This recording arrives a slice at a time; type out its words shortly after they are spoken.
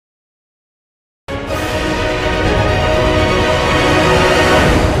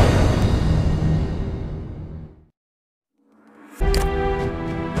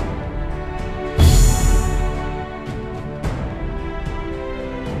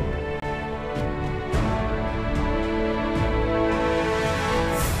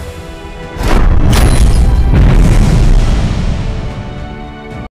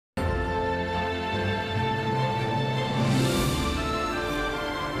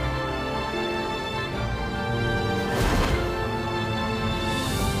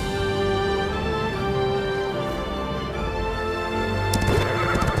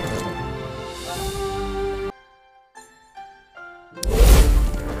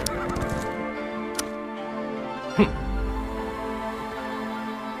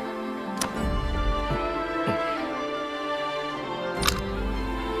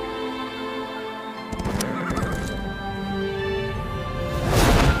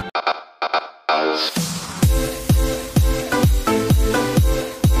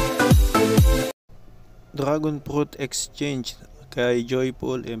Dragon Fruit Exchange kay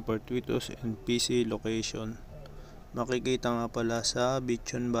Joyful and Fortuitous and PC location. Makikita nga pala sa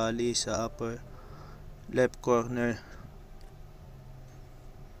Bichon Valley sa upper left corner.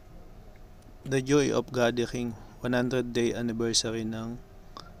 The Joy of Gathering 100-day anniversary ng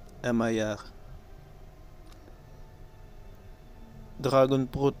MIR. Dragon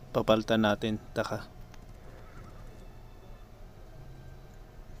Fruit, papalitan natin. Taka.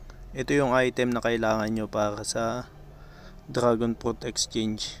 Ito yung item na kailangan nyo para sa Dragon Fruit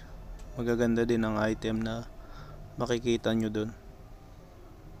Exchange. Magaganda din ang item na makikita nyo dun.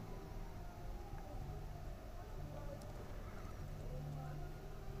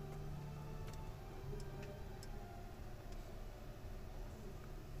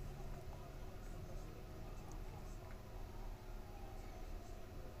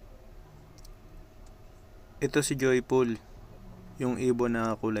 Ito si Joyful, yung ibon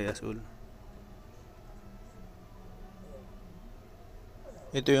na kulay asul.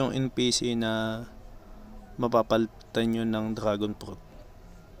 Ito yung NPC na mapapalitan nyo ng Dragon Fruit.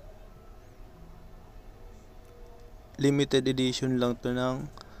 Limited edition lang to ng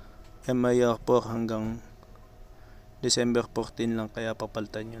MIR4 hanggang December 14 lang, kaya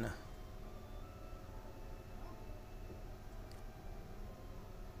papalitan nyo na.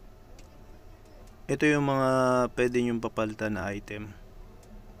 Ito yung mga pwede nyong papalitan na item.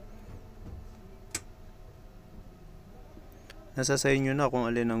 Nasa sa inyo na kung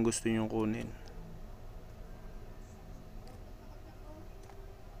alin ang gusto nyong kunin.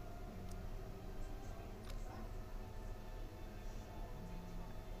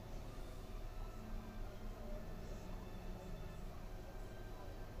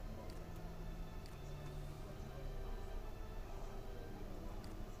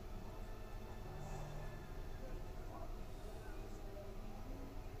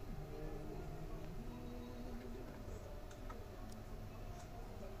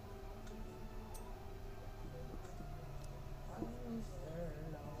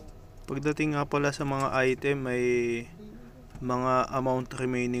 Pagdating nga pala sa mga item, may mga amount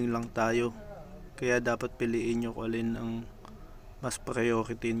remaining lang tayo. Kaya dapat piliin nyo kung alin ang mas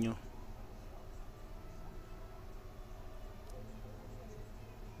priority nyo.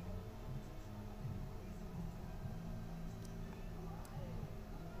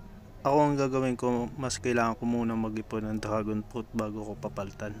 Ako ang gagawin ko, mas kailangan ko muna mag-ipon ng Dragon Fruit bago ko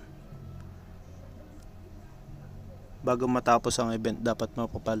papalitan. Bago matapos ang event, dapat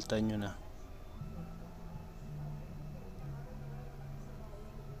mapapalitan nyo na.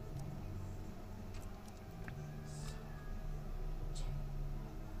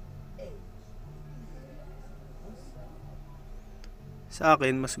 Sa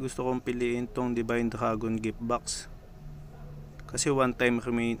akin, mas gusto kong piliin tong Divine Dragon Gift Box. Kasi one time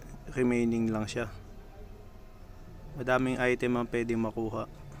remaining lang siya. Madaming item ang pwedeng makuha.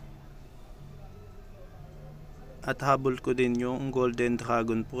 At habol ko din yung Golden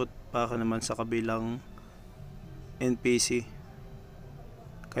Dragon Fruit para naman sa kabilang NPC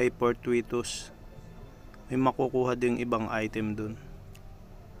kay Fortuitous. May makukuha ding ibang item dun.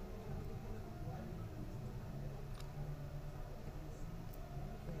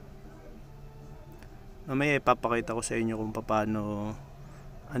 Mamaya ipapakita ko sa inyo kung paano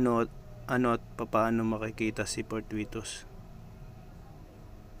at paano makikita si Fortuitous.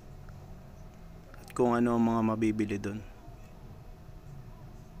 Kung ano ang mga mabibili doon.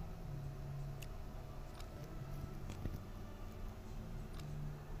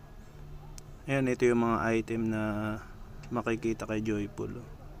 Ayan, ito yung mga item na makikita kay Joyful.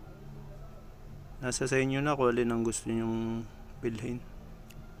 Nasa sa inyo na kung alin ang gusto nyong bilhin.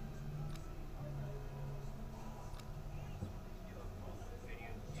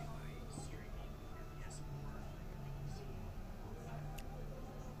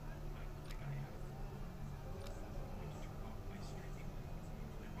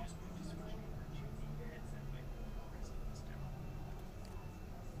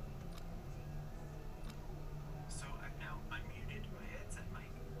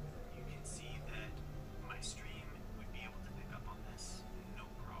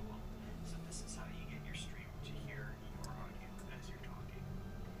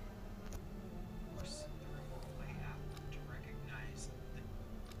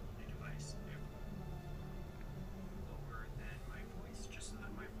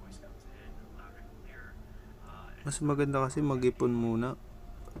 Mas maganda kasi mag-ipon muna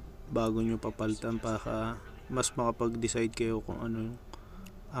bago nyo papalitan para mas makapag-decide kayo kung ano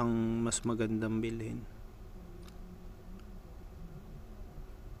ang mas magandang bilhin.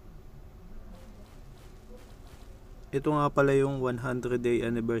 Ito nga pala yung 100-day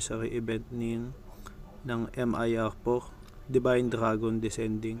anniversary event ng MIR4, Divine Dragon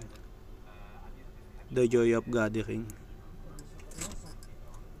Descending, The Joy of Gathering.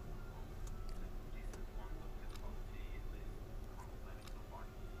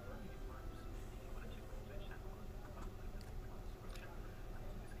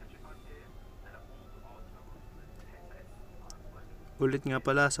 Ulit nga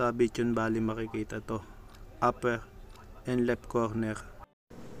pala sa Bichon Valley makikita to, upper and left corner.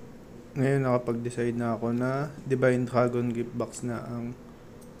 Ngayon nakapag-decide na ako na Divine Dragon gift box na ang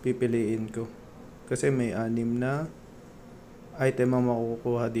pipiliin ko. Kasi may 6 na item ang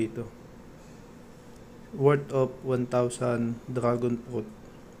makukuha dito. Worth of 1,000 dragon fruit.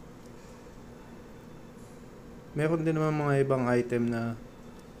 Meron din naman mga ibang item na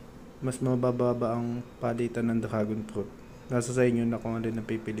mas mabababa ang palitan ng dragon fruit. Nasa sa inyo na kung ano na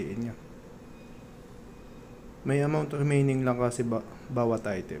pipiliin nyo. May amount remaining lang kasi bawat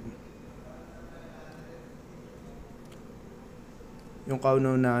item. Yung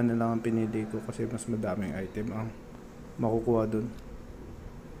kauna-unahan na lang ang pinili ko kasi mas madaming item ang makukuha dun.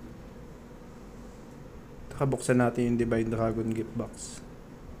 Buksan natin yung Divine Dragon gift box.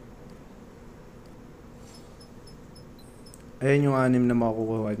 Ayan yung 6 na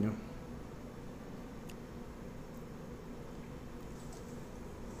makukuha nyo.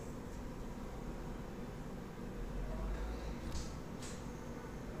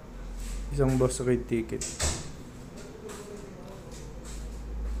 Isang boss raid ticket.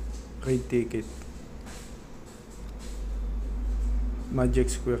 Raid ticket. Magic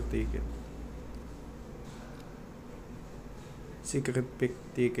Square ticket. Secret pick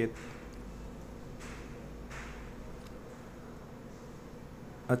ticket.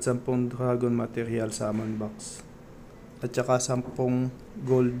 At 10 dragon material summon box. At saka 10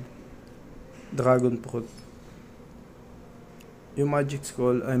 gold dragon fruit. Yung magic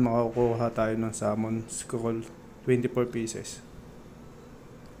scroll ay makakuha tayo ng summon scroll 24 pieces.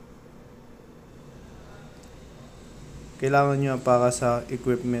 Kailangan nyo para sa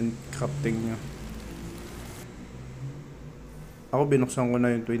equipment crafting nyo. Ako binuksan ko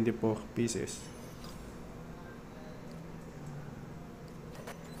na yung 24 pieces.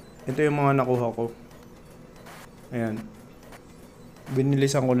 Ito yung mga nakuha ko. Ayan.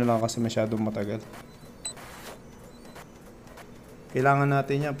 Binilisan ko na lang kasi masyadong matagal. Kailangan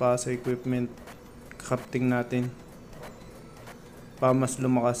natin yan para sa equipment crafting natin. Para mas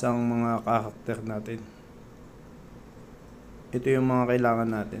lumakas ang mga karakter natin. Ito yung mga kailangan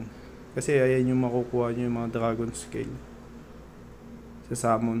natin. Kasi ayan yung makukuha nyo yung mga dragon scale.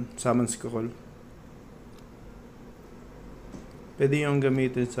 Sa summon scroll. Pwede yung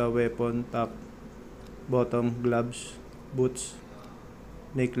gamitin sa weapon, top, bottom, gloves, boots,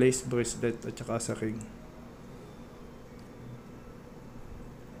 necklace, bracelet, at saka sa ring.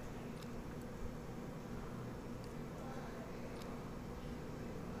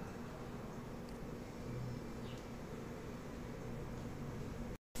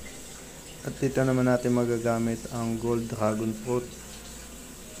 At dito naman natin magagamit ang gold dragon fruit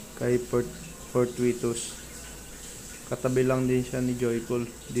kay Fortuitous. Katabi lang din siya ni Joyful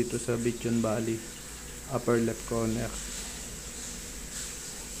dito sa Bichon Valley, upper left corner.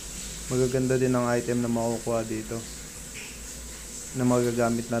 Magaganda din ang item na makukuha dito na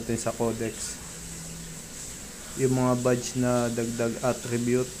magagamit natin sa codex. Yung mga badge na dagdag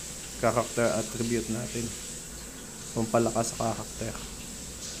attribute, character attribute natin. Pampalakas sa character.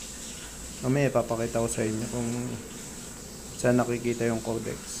 Mamaya papakita ko sa inyo kung saan nakikita yung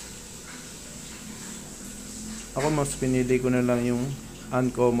codex. Ako mas pinili ko na lang yung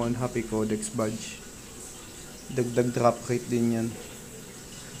uncommon happy codex badge. Dagdag drop rate din yan.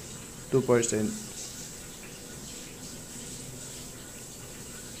 2%.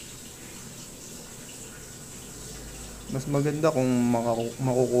 Mas maganda kung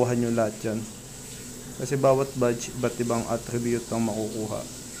makukuha nyo lahat yan. Kasi bawat badge, iba't ibang attribute ang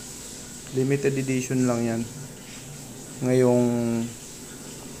makukuha. Limited edition lang yan. Ngayong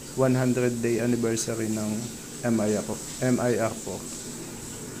 100-day anniversary ng MIR4.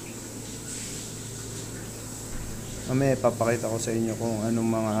 Mamaya papakita ko sa inyo kung anong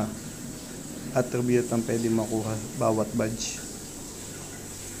mga attribute ang pwede makuha bawat badge.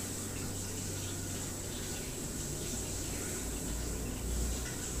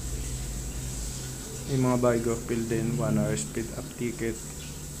 Yung mga buy fill din, 1 hour speed up ticket,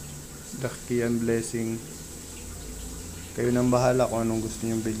 Darkian blessing, Kayo nang bahala kung anong gusto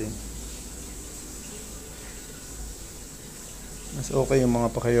nyong bilhin. Mas okay yung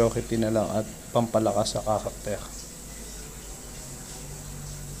mga pakayokiti na lang at pampalakas sa karakter.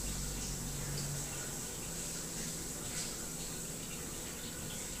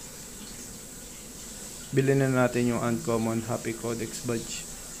 Bilhin na natin yung uncommon happy codex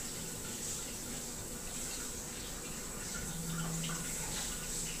badge.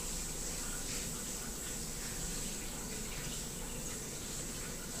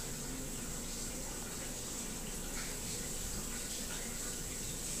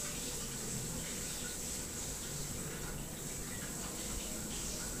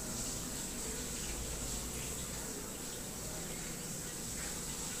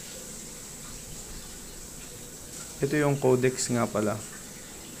 Ito yung codex nga pala.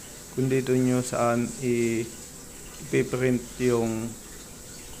 Kung dito nyo saan i-print yung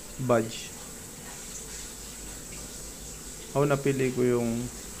badge. Ako napili ko yung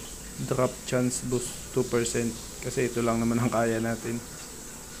drop chance boost 2% kasi ito lang naman ang kaya natin.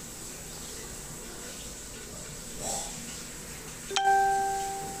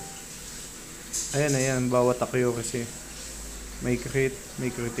 Ayan, bawat takyo kasi may crit, may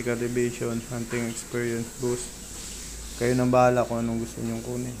critical evasion, hunting experience boost. Kayo nang bahala kung anong gusto nyong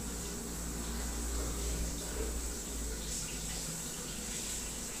kunin.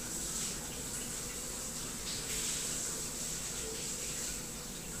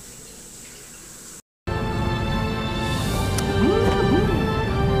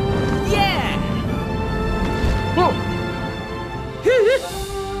 Yeah!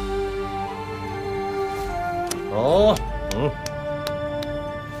 Oh!